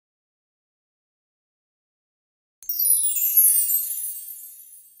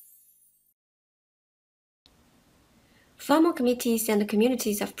Formal committees and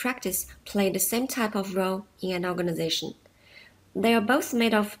communities of practice play the same type of role in an organization. They are both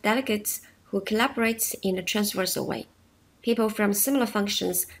made of delegates who collaborate in a transversal way. People from similar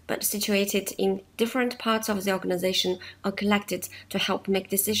functions but situated in different parts of the organization are collected to help make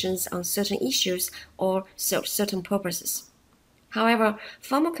decisions on certain issues or serve certain purposes. However,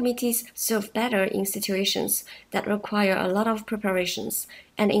 formal committees serve better in situations that require a lot of preparations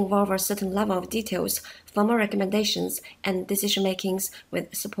and involve a certain level of details, formal recommendations, and decision-makings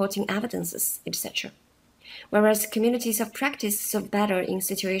with supporting evidences, etc. Whereas communities of practice serve better in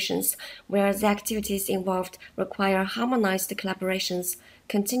situations where the activities involved require harmonized collaborations,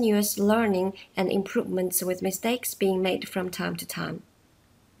 continuous learning, and improvements with mistakes being made from time to time.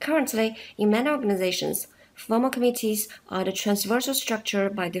 Currently, in many organizations, formal committees are the transversal structure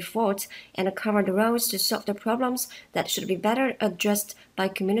by default and cover the roles to solve the problems that should be better addressed by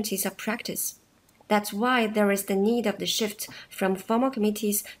communities of practice. That's why there is the need of the shift from formal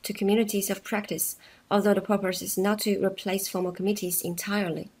committees to communities of practice, although the purpose is not to replace formal committees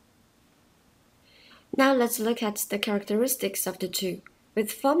entirely. Now let's look at the characteristics of the two.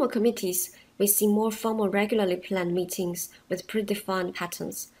 With formal committees, we see more formal regularly planned meetings with predefined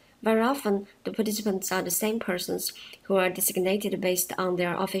patterns. Very often, the participants are the same persons who are designated based on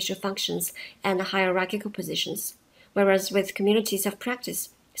their official functions and hierarchical positions. Whereas with communities of practice,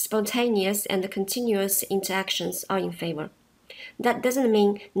 spontaneous and continuous interactions are in favor. That doesn't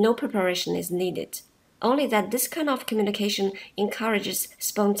mean no preparation is needed, only that this kind of communication encourages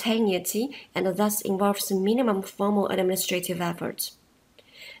spontaneity and thus involves minimum formal administrative effort.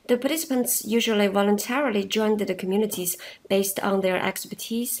 The participants usually voluntarily join the communities based on their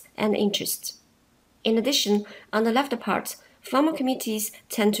expertise and interests. In addition, on the left part, formal committees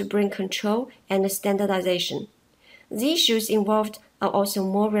tend to bring control and standardization. The issues involved are also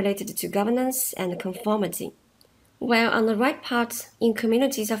more related to governance and conformity. While on the right part, in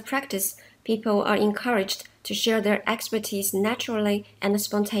communities of practice, people are encouraged to share their expertise naturally and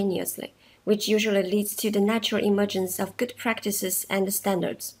spontaneously, which usually leads to the natural emergence of good practices and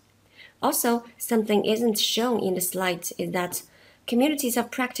standards. Also, something isn't shown in the slide is that communities of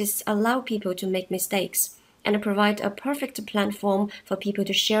practice allow people to make mistakes and provide a perfect platform for people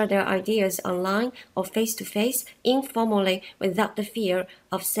to share their ideas online or face-to-face informally without the fear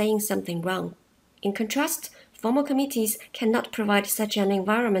of saying something wrong. In contrast, formal committees cannot provide such an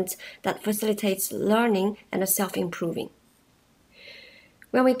environment that facilitates learning and self-improving.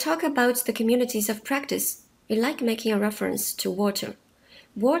 When we talk about the communities of practice, we like making a reference to water.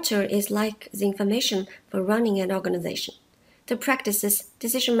 Water is like the information for running an organization. The practices,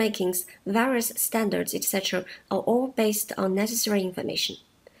 decision-makings, various standards, etc. are all based on necessary information.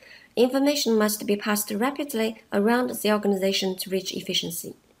 Information must be passed rapidly around the organization to reach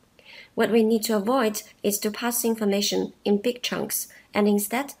efficiency. What we need to avoid is to pass information in big chunks, and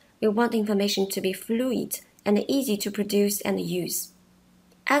instead, we want information to be fluid and easy to produce and use.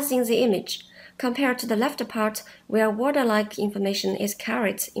 As in the image, compared to the left part, where water-like information is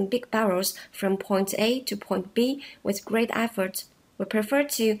carried in big barrels from point A to point B with great effort, we prefer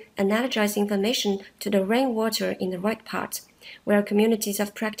to analogize information to the rainwater in the right part, where communities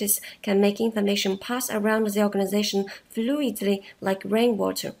of practice can make information pass around the organization fluidly like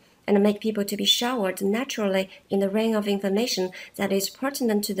rainwater, and make people to be showered naturally in the rain of information that is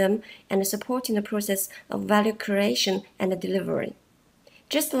pertinent to them and supporting the process of value creation and delivery.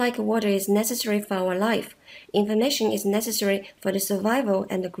 Just like water is necessary for our life, information is necessary for the survival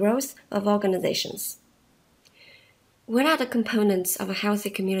and the growth of organizations. What are the components of a healthy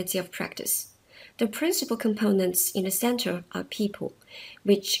community of practice? The principal components in the center are people,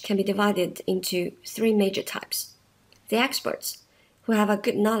 which can be divided into three major types. The experts, who have a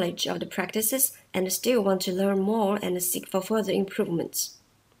good knowledge of the practices and still want to learn more and seek for further improvements.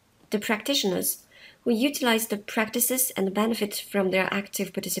 The practitioners, who utilize the practices and benefit from their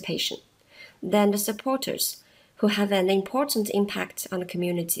active participation. Then the supporters, who have an important impact on the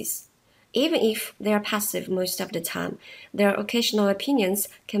communities. Even if they are passive most of the time, their occasional opinions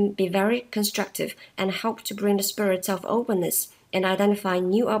can be very constructive and help to bring the spirit of openness and identify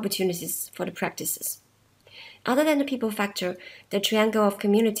new opportunities for the practices. Other than the people factor, the triangle of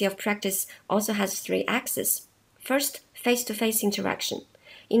community of practice also has three axes. First, face-to-face interaction.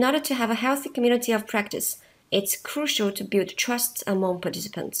 In order to have a healthy community of practice, it's crucial to build trust among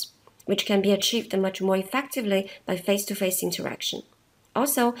participants, which can be achieved much more effectively by face-to-face interaction.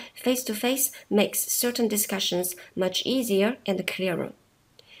 Also, face-to-face makes certain discussions much easier and clearer.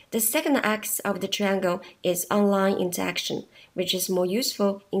 The second axe of the triangle is online interaction, which is more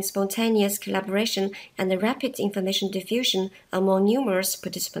useful in spontaneous collaboration and the rapid information diffusion among numerous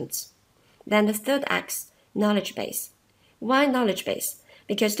participants. Then the third axe, knowledge base. Why knowledge base?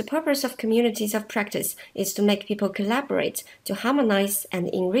 Because the purpose of communities of practice is to make people collaborate, to harmonize and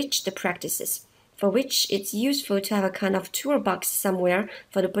enrich the practices, for which it's useful to have a kind of toolbox somewhere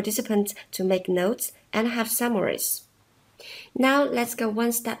for the participants to make notes and have summaries. Now let's go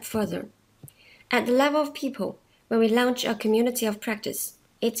one step further. At the level of people, when we launch a community of practice,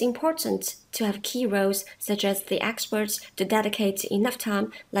 it's important to have key roles such as the experts to dedicate enough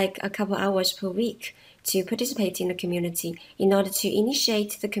time, like a couple hours per week, to participate in the community in order to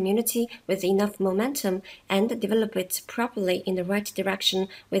initiate the community with enough momentum and develop it properly in the right direction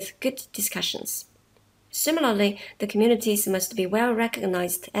with good discussions. Similarly, the communities must be well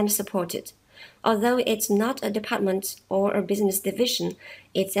recognized and supported. Although it's not a department or a business division,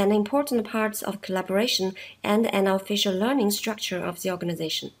 it's an important part of collaboration and an official learning structure of the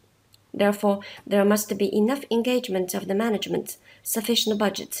organization. Therefore, there must be enough engagement of the management, sufficient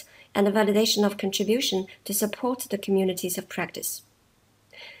budget, and a validation of contribution to support the communities of practice.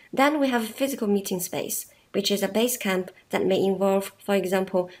 Then we have a physical meeting space, which is a base camp that may involve, for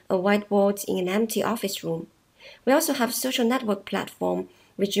example, a whiteboard in an empty office room. We also have social network platform,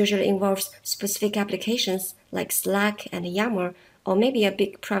 which usually involves specific applications like Slack and Yammer, or maybe a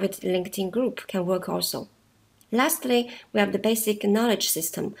big private LinkedIn group can work also. Lastly, we have the basic knowledge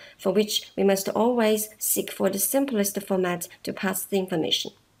system, for which we must always seek for the simplest format to pass the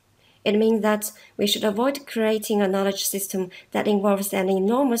information. It means that we should avoid creating a knowledge system that involves an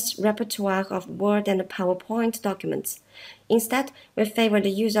enormous repertoire of Word and PowerPoint documents. Instead, we favor the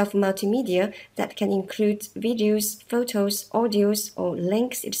use of multimedia that can include videos, photos, audios, or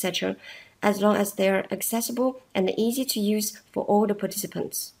links, etc., as long as they are accessible and easy to use for all the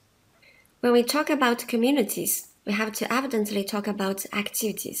participants. When we talk about communities, we have to evidently talk about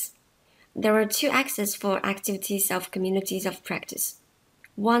activities. There are two axes for activities of communities of practice.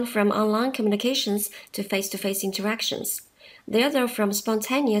 One from online communications to face-to-face interactions, the other from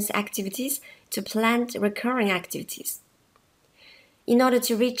spontaneous activities to planned recurring activities. In order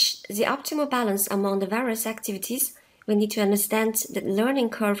to reach the optimal balance among the various activities, we need to understand the learning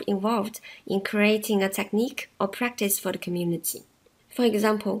curve involved in creating a technique or practice for the community. For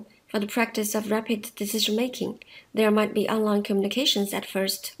example, for the practice of rapid decision-making, there might be online communications at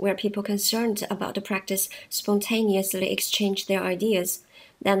first where people concerned about the practice spontaneously exchange their ideas.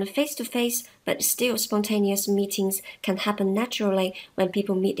 Then face-to-face but still spontaneous meetings can happen naturally when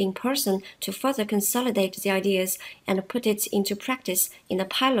people meet in person to further consolidate the ideas and put it into practice in a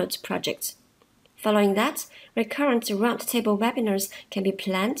pilot project. Following that, recurrent roundtable webinars can be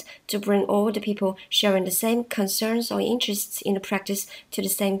planned to bring all the people sharing the same concerns or interests in the practice to the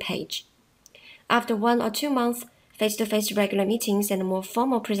same page. After 1 or 2 months, face-to-face regular meetings and more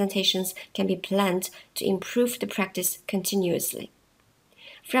formal presentations can be planned to improve the practice continuously.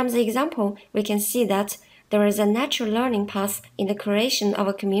 From the example, we can see that there is a natural learning path in the creation of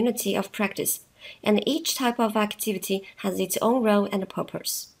a community of practice, and each type of activity has its own role and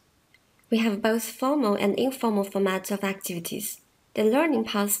purpose. We have both formal and informal formats of activities. The learning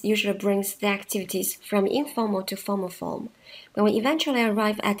path usually brings the activities from informal to formal form. When we eventually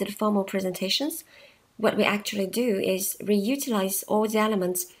arrive at the formal presentations, what we actually do is reutilize all the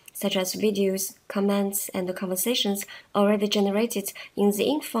elements such as videos, comments, and conversations already generated in the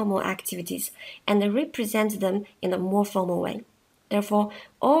informal activities and represent them in a more formal way. Therefore,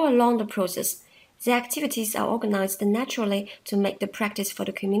 all along the process, the activities are organized naturally to make the practice for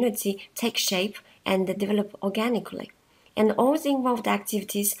the community take shape and develop organically, and all the involved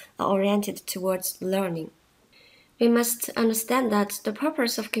activities are oriented towards learning. We must understand that the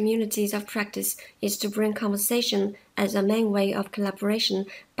purpose of communities of practice is to bring conversation as a main way of collaboration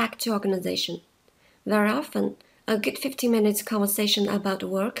back to organization. Very often, a good 15-minute conversation about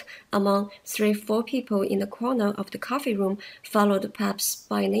work among 3-4 people in the corner of the coffee room, followed perhaps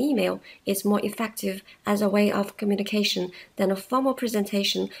by an email, is more effective as a way of communication than a formal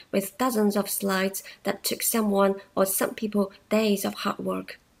presentation with dozens of slides that took someone or some people days of hard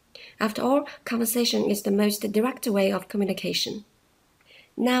work. After all, conversation is the most direct way of communication.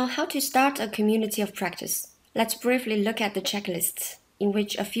 Now, how to start a community of practice? Let's briefly look at the checklist, in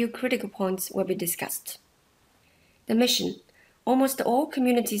which a few critical points will be discussed. The mission. Almost all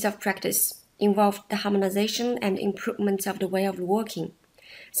communities of practice involve the harmonization and improvement of the way of working,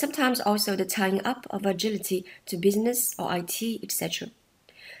 sometimes also the tying up of agility to business or IT, etc.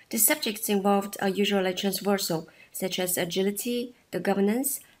 The subjects involved are usually transversal, such as agility, the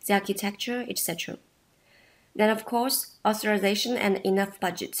governance, the architecture, etc. Then, of course, authorization and enough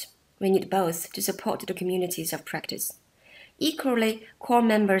budget. We need both to support the communities of practice. Equally, core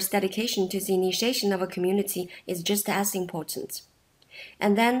members' dedication to the initiation of a community is just as important.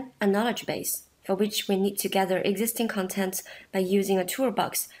 And then, a knowledge base. for which we need to gather existing content by using a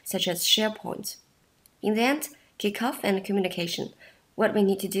toolbox such as SharePoint. In the end, kickoff and communication. What we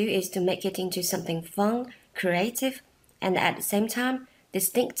need to do is to make it into something fun, creative, and at the same time,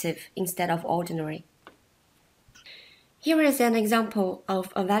 distinctive instead of ordinary. Here is an example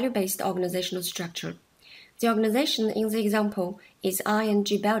of a value-based organizational structure. The organization in the example is ING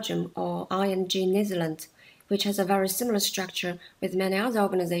Belgium or ING Netherlands, which has a very similar structure with many other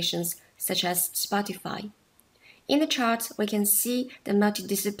organizations such as Spotify. In the chart, we can see the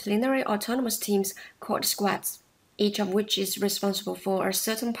multidisciplinary autonomous teams called squads, each of which is responsible for a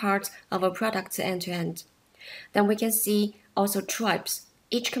certain part of a product end-to-end. Then we can see also tribes,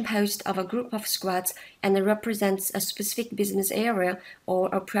 each composed of a group of squads and represents a specific business area or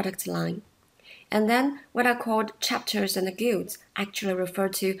a product line. And then what are called chapters and guilds actually refer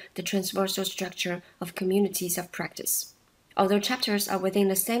to the transversal structure of communities of practice. Although chapters are within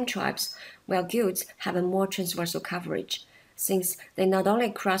the same tribes, while guilds have a more transversal coverage, since they not only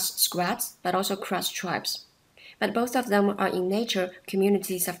cross squads but also cross tribes. But both of them are in nature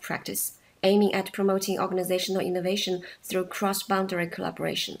communities of practice, aiming at promoting organizational innovation through cross-boundary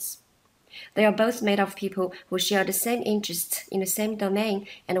collaborations. They are both made of people who share the same interests in the same domain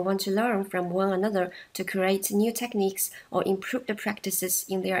and want to learn from one another to create new techniques or improve the practices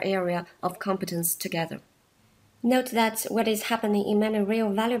in their area of competence together. Note that what is happening in many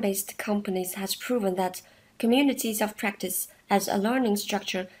real value-based companies has proven that communities of practice as a learning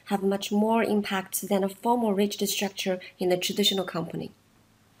structure have much more impact than a formal rigid structure in the traditional company.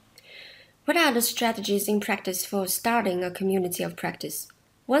 What are the strategies in practice for starting a community of practice?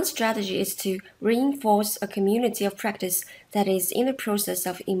 One strategy is to reinforce a community of practice that is in the process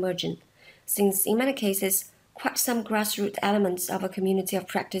of emerging, since in many cases, quite some grassroots elements of a community of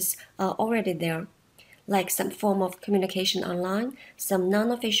practice are already there, like some form of communication online, some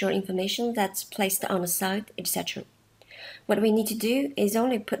non-official information that's placed on the site, etc. What we need to do is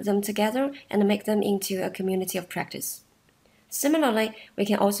only put them together and make them into a community of practice. Similarly, we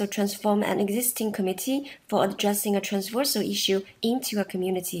can also transform an existing committee for addressing a transversal issue into a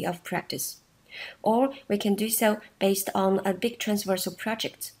community of practice. Or we can do so based on a big transversal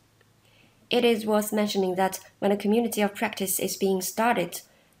project. It is worth mentioning that when a community of practice is being started,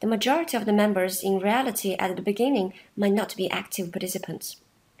 the majority of the members in reality at the beginning might not be active participants.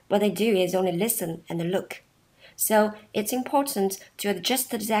 What they do is only listen and look. So it's important to adjust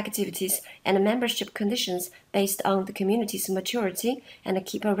the activities and membership conditions based on the community's maturity and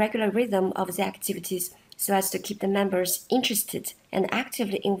keep a regular rhythm of the activities so as to keep the members interested and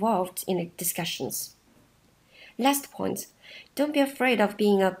actively involved in the discussions. Last point, don't be afraid of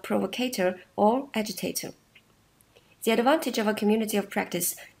being a provocateur or agitator. The advantage of a community of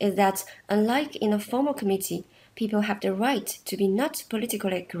practice is that, unlike in a formal committee, people have the right to be not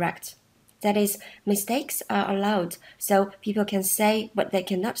politically correct. That is, mistakes are allowed, so people can say what they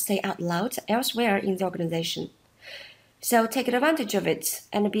cannot say out loud elsewhere in the organization. So take advantage of it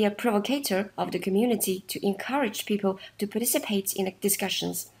and be a provocateur of the community to encourage people to participate in the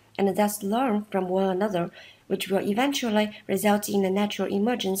discussions and thus learn from one another, which will eventually result in the natural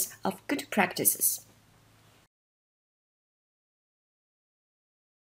emergence of good practices.